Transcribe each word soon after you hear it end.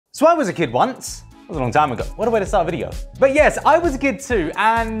So I was a kid once. It was a long time ago. What a way to start a video. But yes, I was a kid too,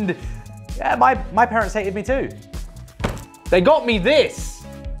 and yeah, my parents hated me too. They got me this.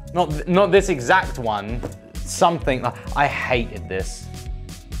 Not this exact one. Something, I hated this.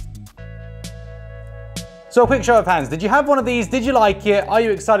 So a quick show of hands, did you have one of these? Did you like it? Are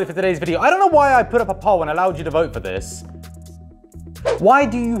you excited for today's video? I don't know why I put up a poll and allowed you to vote for this. Why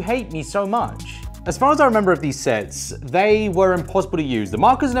do you hate me so much? As far as I remember of these sets, they were impossible to use. The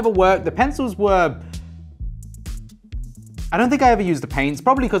markers never worked, the pencils were... I don't think I ever used the paints,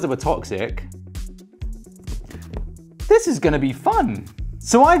 probably because they were toxic. This is gonna be fun.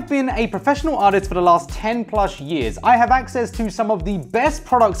 So I've been a professional artist for the last 10 plus years. I have access to some of the best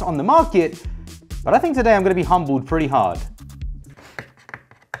products on the market, but I think today I'm gonna be humbled pretty hard.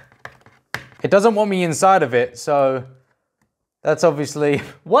 It doesn't want me inside of it, so that's obviously,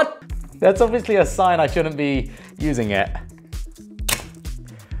 what? That's obviously a sign I shouldn't be using it.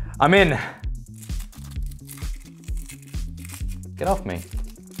 I'm in. Get off me.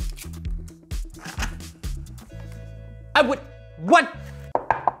 What?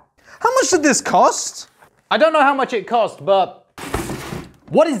 How much did this cost? I don't know how much it cost, but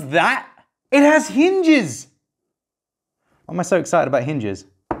what is that? It has hinges. Why am I so excited about hinges?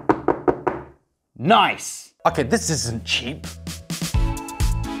 Nice. Okay, this isn't cheap.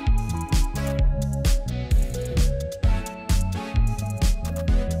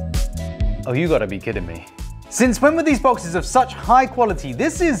 Oh, you gotta be kidding me. Since when were these boxes of such high quality?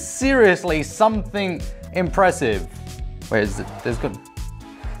 This is seriously something impressive. Wait, there's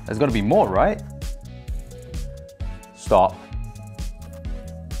gotta be more, right? Stop.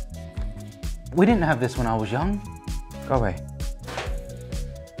 We didn't have this when I was young. Go away.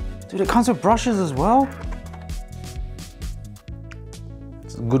 Dude, it comes with brushes as well.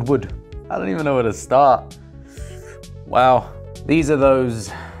 It's good wood. I don't even know where to start. Wow. These are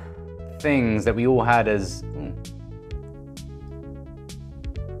those things that we all had as...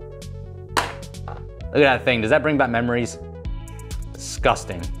 Look at that thing. Does that bring back memories?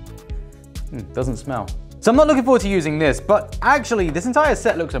 Disgusting. Doesn't smell. So I'm not looking forward to using this, but actually this entire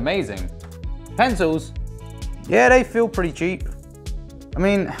set looks amazing. Pencils, yeah, they feel pretty cheap. I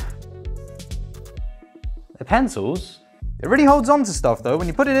mean, the pencils, it really holds on to stuff though. When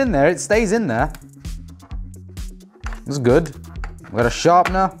you put it in there, it stays in there. It's good. I've got a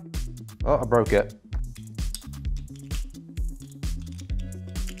sharpener. Oh, I broke it.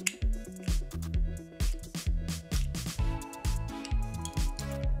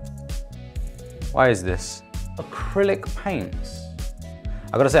 Why is this? Acrylic paints.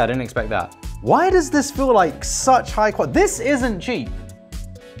 I gotta say, I didn't expect that. Why does this feel like such high quality? This isn't cheap.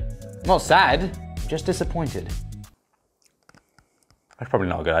 I'm not sad, I'm just disappointed. That's probably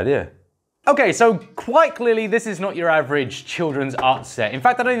not a good idea. Okay, so quite clearly this is not your average children's art set. In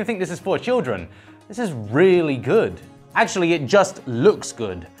fact, I don't even think this is for children. This is really good. Actually, it just looks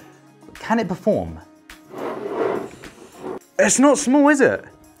good. But can it perform? It's not small, is it?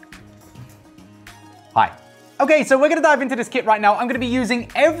 Hi. Okay, so we're gonna dive into this kit right now. I'm gonna be using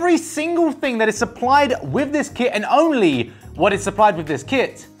every single thing that is supplied with this kit and only what is supplied with this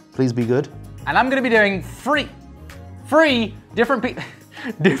kit. Please be good. And I'm gonna be doing free different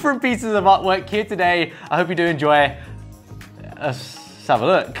pieces of artwork here today. I hope you do enjoy. Let's have a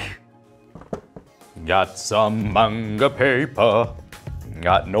look. Got some manga paper.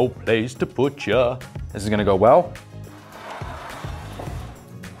 Got no place to put ya. This is gonna go well.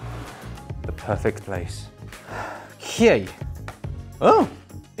 The perfect place. Okay. Oh,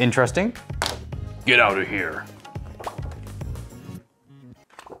 interesting. Get out of here.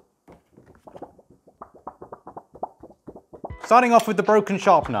 Starting off with the broken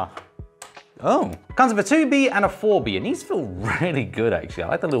sharpener. Oh, comes with a 2B and a 4B, and these feel really good actually. I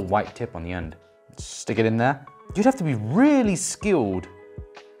like the little white tip on the end. Stick it in there. You'd have to be really skilled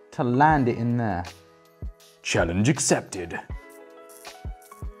to land it in there. Challenge accepted.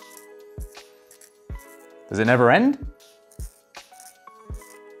 Does it never end?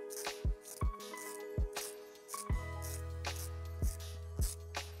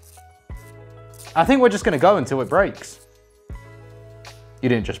 I think we're just gonna go until it breaks. You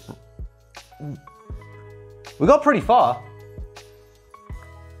didn't just... We got pretty far.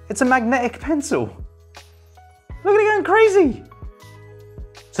 It's a magnetic pencil. Look at it going crazy.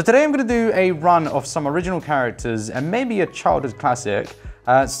 So today I'm gonna do a run of some original characters and maybe a childhood classic,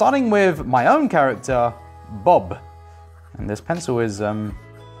 starting with my own character, Bob. And this pencil is, it's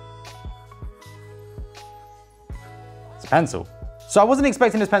a pencil. So I wasn't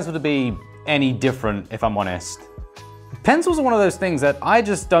expecting this pencil to be any different, if I'm honest. Pencils are one of those things that I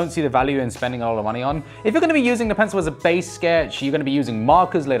just don't see the value in spending a lot of money on. If you're gonna be using the pencil as a base sketch, you're gonna be using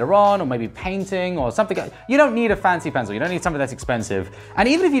markers later on, or maybe painting or something. You don't need a fancy pencil. You don't need something that's expensive. And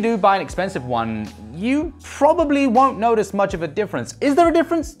even if you do buy an expensive one, you probably won't notice much of a difference. Is there a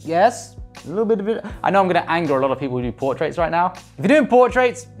difference? Yes, a little bit of it. I know I'm gonna anger a lot of people who do portraits right now. If you're doing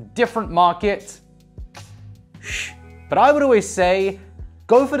portraits, different market. Shh. But I would always say,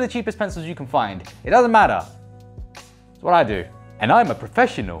 go for the cheapest pencils you can find. It doesn't matter. That's what I do. And I'm a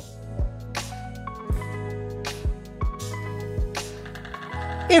professional.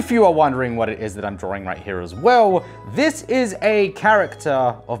 If you are wondering what it is that I'm drawing right here as well, this is a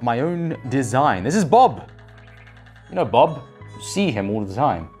character of my own design. This is Bob. You know Bob, you see him all the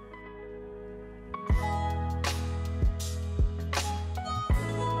time.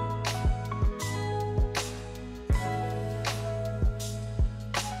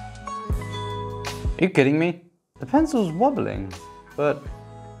 Are you kidding me? The pencil's wobbling, but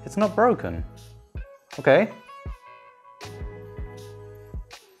it's not broken. Okay.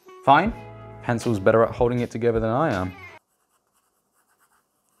 Fine. Pencil's better at holding it together than I am.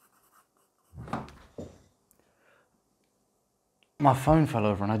 My phone fell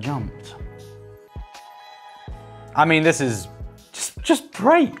over and I jumped. I mean, this is just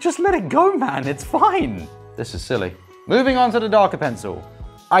break. Just let it go, man. It's fine. This is silly. Moving on to the darker pencil.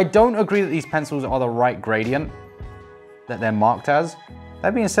 I don't agree that these pencils are the right gradient that they're marked as.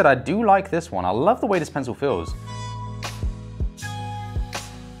 That being said, I do like this one. I love the way this pencil feels.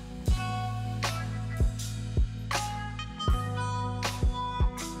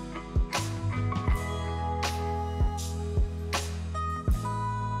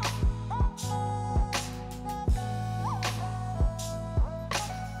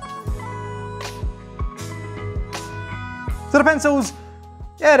 So the pencils,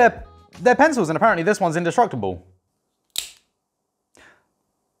 yeah, they're pencils, and apparently this one's indestructible.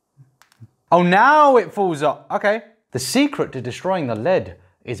 Oh, now it falls off. Okay. The secret to destroying the lead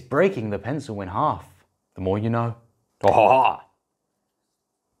is breaking the pencil in half. The more you know. Oh, a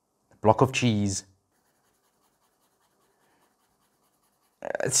block of cheese.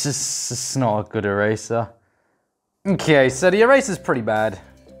 It's not a good eraser. Okay, so the eraser's pretty bad.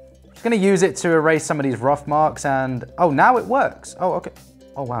 I'm gonna use it to erase some of these rough marks and, oh, now it works. Oh, okay.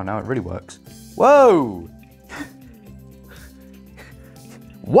 Oh, wow, now it really works. Whoa!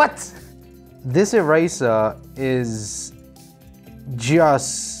 What? This eraser is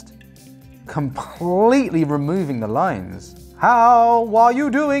just completely removing the lines. How are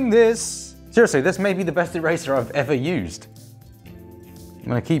you doing this? Seriously, this may be the best eraser I've ever used. I'm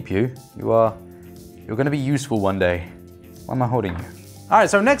gonna keep you. You're gonna be useful one day. Why am I holding you? All right,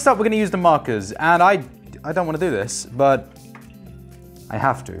 so next up we're gonna use the markers, and I don't wanna do this, but I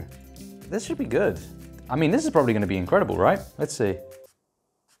have to. This should be good. I mean, this is probably gonna be incredible, right? Let's see.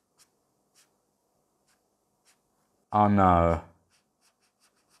 Oh no.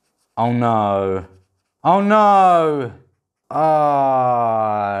 Oh no. Oh no.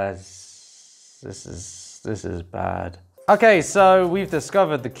 Ah, this is bad. Okay, so we've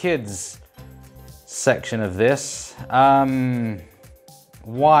discovered the kids section of this.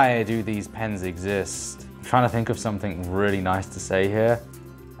 Why do these pens exist? I'm trying to think of something really nice to say here,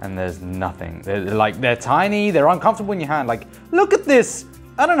 and there's nothing. They're tiny, they're uncomfortable in your hand. Like, look at this.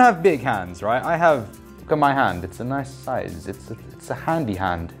 I don't have big hands, right? Look at my hand. It's a nice size. It's a handy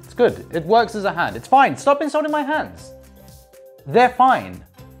hand. It's good. It works as a hand. It's fine. Stop insulting my hands. They're fine.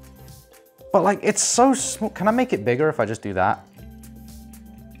 But like, it's so small. Can I make it bigger if I just do that?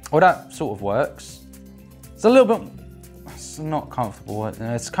 Oh, that sort of works. It's a little bit, it's not comfortable.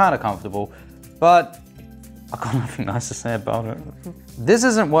 It's kind of comfortable, but I got nothing nice to say about it. This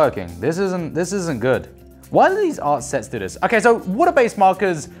isn't working. This isn't good. Why do these art sets do this? Okay, so water-based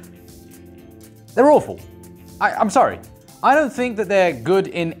markers, they're awful. I'm sorry. I don't think that they're good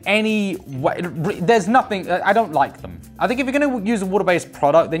in any way. There's nothing, I don't like them. I think if you're gonna use a water-based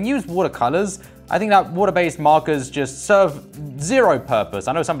product, then use watercolors. I think that water-based markers just serve zero purpose.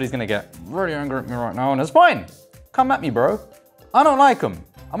 I know somebody's gonna get really angry at me right now, and it's fine. Come at me, bro. I don't like them.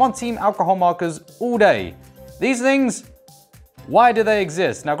 I'm on team alcohol markers all day. These things, why do they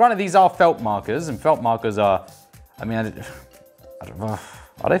exist? Now, granted, these are felt markers, and felt markers are, I mean, I don't know.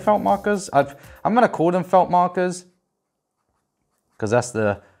 Are they felt markers? I'm gonna call them felt markers, because that's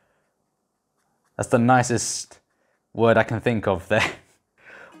the nicest word I can think of there.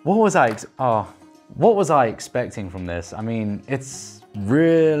 What was I expecting from this? I mean, it's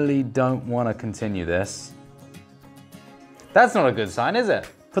really don't want to continue this. That's not a good sign, is it?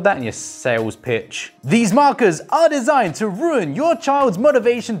 Put that in your sales pitch. These markers are designed to ruin your child's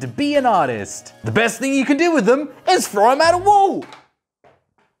motivation to be an artist. The best thing you can do with them is throw them at a wall.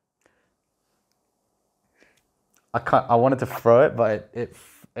 I wanted to throw it, but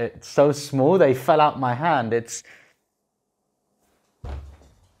it's so small, they fell out my hand.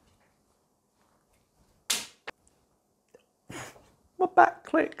 My back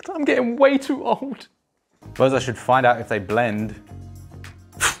clicked. I'm getting way too old. Suppose I should find out if they blend.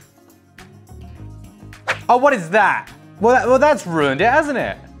 Oh, what is that? Well, that's ruined it, hasn't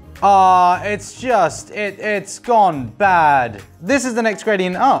it? Ah, it's gone bad. This is the next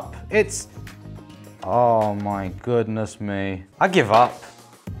gradient up. Oh my goodness me. I give up.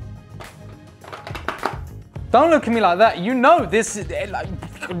 Don't look at me like that. You know this is,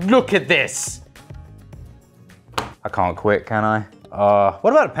 look at this. I can't quit, can I?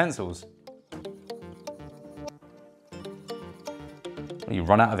 What about the pencils? You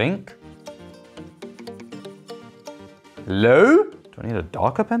run out of ink? Hello? Do I need a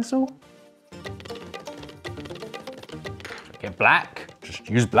darker pencil? Get black? Just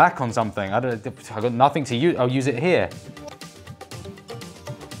use black on something. I got nothing to use. I'll use it here.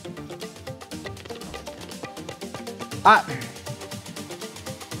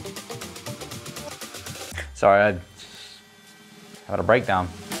 Sorry, I had a breakdown.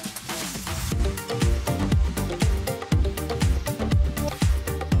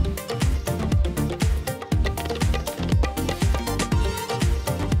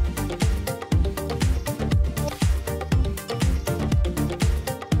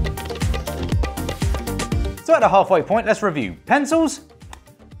 So at the halfway point, let's review. Pencils,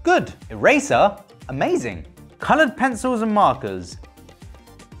 good. Eraser, amazing. Colored pencils and markers.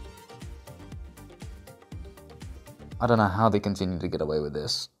 I don't know how they continue to get away with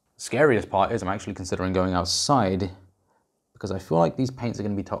this. Scariest part is I'm actually considering going outside because I feel like these paints are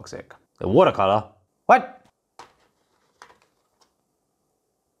gonna be toxic. The watercolor, what?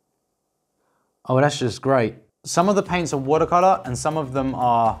 Oh, that's just great. Some of the paints are watercolor and some of them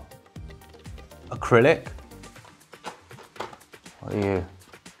are acrylic. What are you?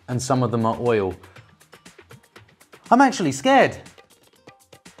 And some of them are oil. I'm actually scared.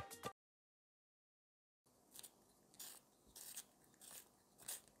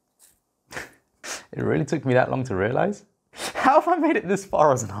 It really took me that long to realize. How have I made it this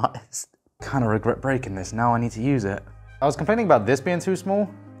far as an artist? Kind of regret breaking this, now I need to use it. I was complaining about this being too small.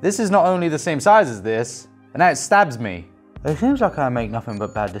 This is not only the same size as this, and now it stabs me. It seems like I make nothing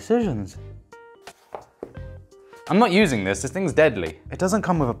but bad decisions. I'm not using this thing's deadly. It doesn't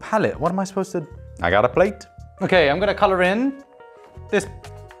come with a palette, what am I supposed to? I got a plate. Okay, I'm gonna color in this,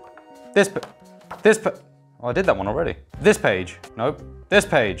 oh, I did that one already. This page, nope. This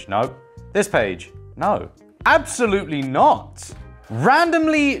page, nope. This page, no. Absolutely not.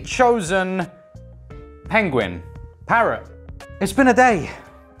 Randomly chosen penguin, parrot. It's been a day.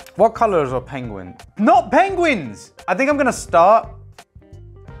 What colors are penguin? Not penguins! I think I'm gonna start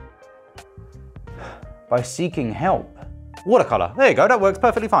by seeking help. Watercolor, there you go, that works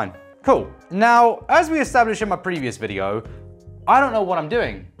perfectly fine. Cool. Now, as we established in my previous video, I don't know what I'm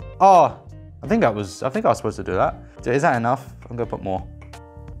doing. Oh, I think I was supposed to do that. Is that enough? I'm gonna put more.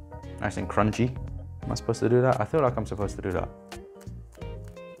 Nice and crunchy. Am I supposed to do that? I feel like I'm supposed to do that.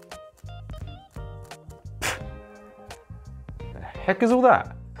 The heck is all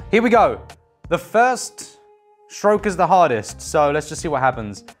that? Here we go. The first stroke is the hardest, so let's just see what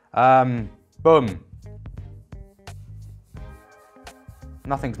happens. Boom.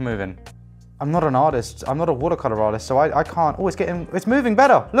 Nothing's moving. I'm not an artist. I'm not a watercolor artist, so I can't. Oh, it's moving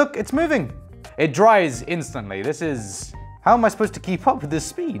better. Look, it's moving. It dries instantly. This is, how am I supposed to keep up with this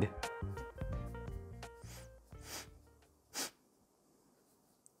speed?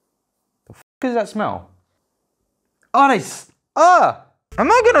 The f does that smell? Oh, nice. Am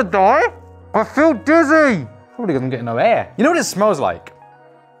I gonna die? I feel dizzy. Probably because I'm getting no air. You know what it smells like?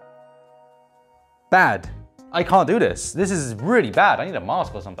 Bad. I can't do this. This is really bad. I need a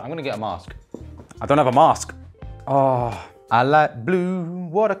mask or something. I'm gonna get a mask. I don't have a mask. Oh, I like blue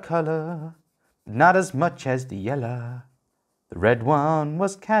watercolor, not as much as the yellow. The red one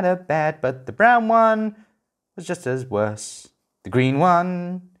was kind of bad, but the brown one was just as worse. The green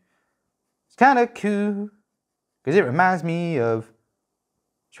one is kind of cool, because it reminds me of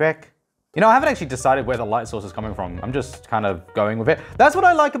Shrek. You know, I haven't actually decided where the light source is coming from. I'm just kind of going with it. That's what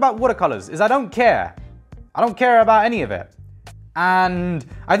I like about watercolors, is I don't care. I don't care about any of it. And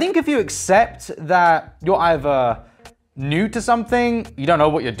I think if you accept that you're either new to something, you don't know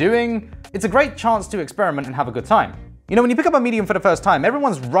what you're doing, it's a great chance to experiment and have a good time. You know, when you pick up a medium for the first time,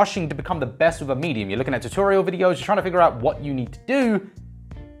 everyone's rushing to become the best with a medium. You're looking at tutorial videos, you're trying to figure out what you need to do.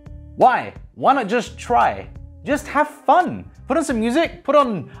 Why? Why not just try? Just have fun. Put on some music,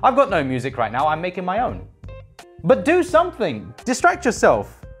 I've got no music right now, I'm making my own. But do something, distract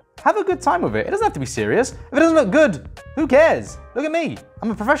yourself. Have a good time with it. It doesn't have to be serious. If it doesn't look good, who cares? Look at me.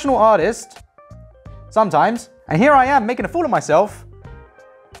 I'm a professional artist, sometimes, and here I am making a fool of myself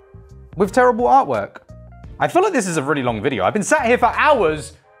with terrible artwork. I feel like this is a really long video. I've been sat here for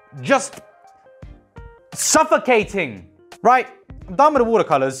hours just suffocating. Right, I'm done with the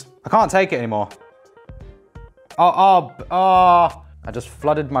watercolors. I can't take it anymore. I just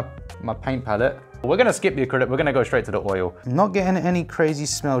flooded my paint palette. We're gonna skip the acrylic, we're gonna go straight to the oil. I'm not getting any crazy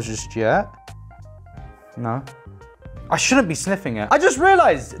smells just yet. No. I shouldn't be sniffing it. I just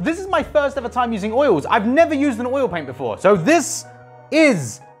realized this is my first ever time using oils. I've never used an oil paint before. So this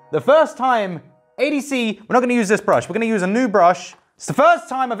is the first time ADC, we're not gonna use this brush, we're gonna use a new brush. It's the first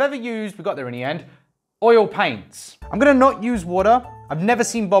time I've ever used, we got there in the end, oil paints. I'm gonna not use water. I've never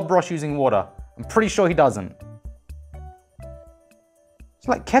seen Bob Ross using water. I'm pretty sure he doesn't. It's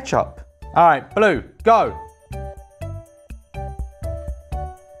like ketchup. All right, blue, go.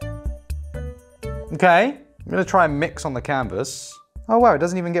 Okay, I'm gonna try and mix on the canvas. Oh wow, it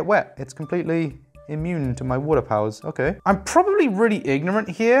doesn't even get wet. It's completely immune to my water powers, okay. I'm probably really ignorant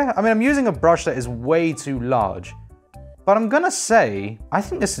here. I mean, I'm using a brush that is way too large, but I'm gonna say, I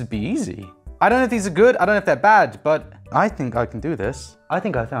think this would be easy. I don't know if these are good, I don't know if they're bad, but I think I can do this. I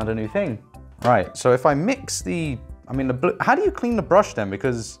think I found a new thing. Right, so if I mix the blue, how do you clean the brush then?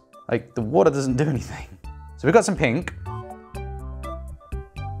 Because like the water doesn't do anything. So we've got some pink.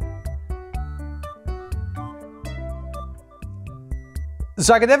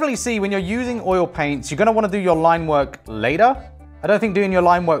 So I can definitely see when you're using oil paints, you're gonna wanna do your line work later. I don't think doing your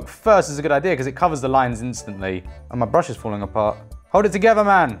line work first is a good idea because it covers the lines instantly. And my brush is falling apart. Hold it together,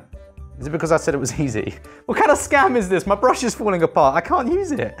 man. Is it because I said it was easy? What kind of scam is this? My brush is falling apart. I can't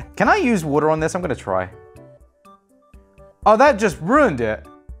use it. Can I use water on this? I'm gonna try. Oh, that just ruined it.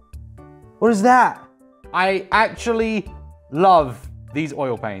 What is that? I actually love these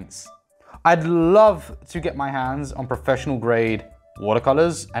oil paints. I'd love to get my hands on professional grade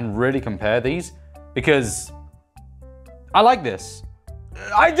watercolors and really compare these because I like this.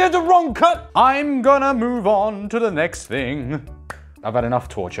 I did the wrong cut. I'm gonna move on to the next thing. I've had enough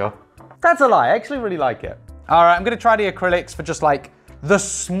torture. That's a lie, I actually really like it. All right, I'm gonna try the acrylics for just like the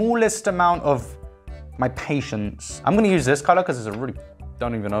smallest amount of my patience. I'm gonna use this color because it's a really,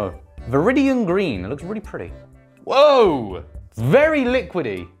 don't even know. Viridian green, it looks really pretty. Whoa, very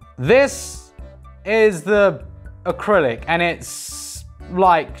liquidy. This is the acrylic and it's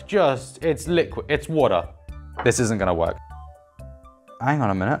like just, it's liquid, it's water. This isn't gonna work. Hang on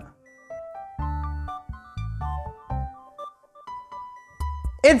a minute.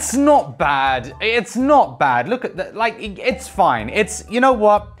 It's not bad, it's not bad. Look at that, like, it's fine. It's, you know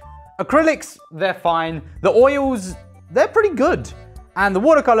what? Acrylics, they're fine. The oils, they're pretty good. And the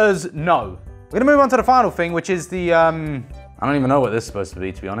watercolors, no. We're gonna move on to the final thing, which is the, I don't even know what this is supposed to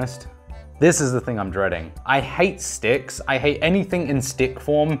be, to be honest. This is the thing I'm dreading. I hate sticks. I hate anything in stick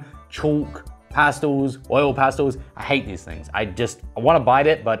form, chalk, pastels, oil pastels. I hate these things. I wanna bite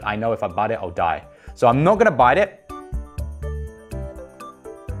it, but I know if I bite it, I'll die. So I'm not gonna bite it.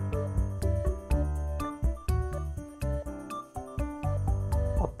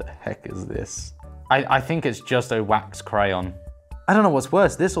 What the heck is this? I think it's just a wax crayon. I don't know what's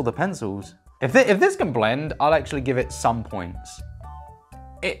worse, this or the pencils. If this can blend, I'll actually give it some points.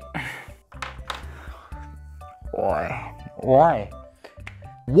 Why?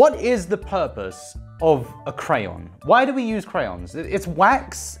 What is the purpose of a crayon? Why do we use crayons? It's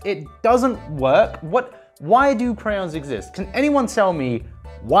wax, it doesn't work. Why do crayons exist? Can anyone tell me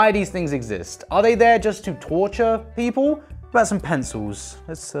why these things exist? Are they there just to torture people? What about some pencils?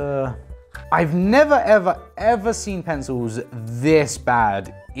 I've never, ever seen pencils this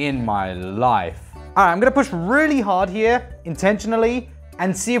bad in my life. All right, I'm gonna push really hard here, intentionally,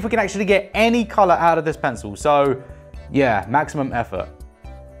 and see if we can actually get any color out of this pencil. So, yeah, maximum effort.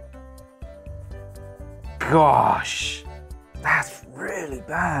 Gosh, that's really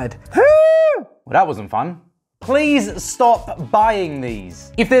bad. Well, that wasn't fun. Please stop buying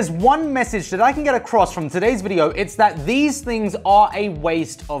these. If there's one message that I can get across from today's video, it's that these things are a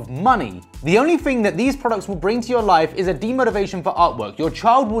waste of money. The only thing that these products will bring to your life is a demotivation for artwork. Your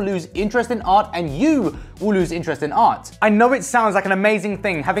child will lose interest in art and you will lose interest in art. I know it sounds like an amazing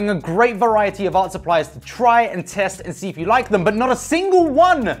thing, having a great variety of art supplies to try and test and see if you like them, but not a single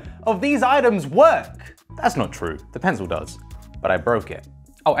one of these items work. That's not true. The pencil does, but I broke it.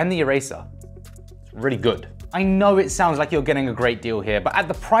 Oh, and the eraser. It's really good. I know it sounds like you're getting a great deal here, but at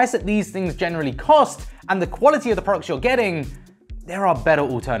the price that these things generally cost and the quality of the products you're getting, there are better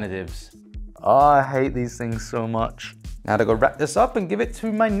alternatives. Oh, I hate these things so much. Now to go wrap this up and give it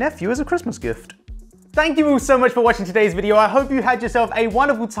to my nephew as a Christmas gift. Thank you all so much for watching today's video. I hope you had yourself a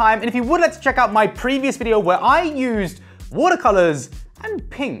wonderful time. And if you would like to check out my previous video where I used watercolors and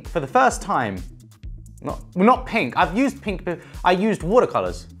pink for the first time. Not pink, I've used pink, but I used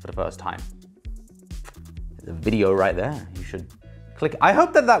watercolors for the first time. There's a video right there, you should click. I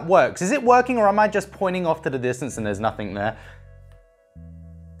hope that that works. Is it working or am I just pointing off to the distance and there's nothing there?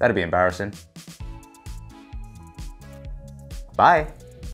 That'd be embarrassing. Bye.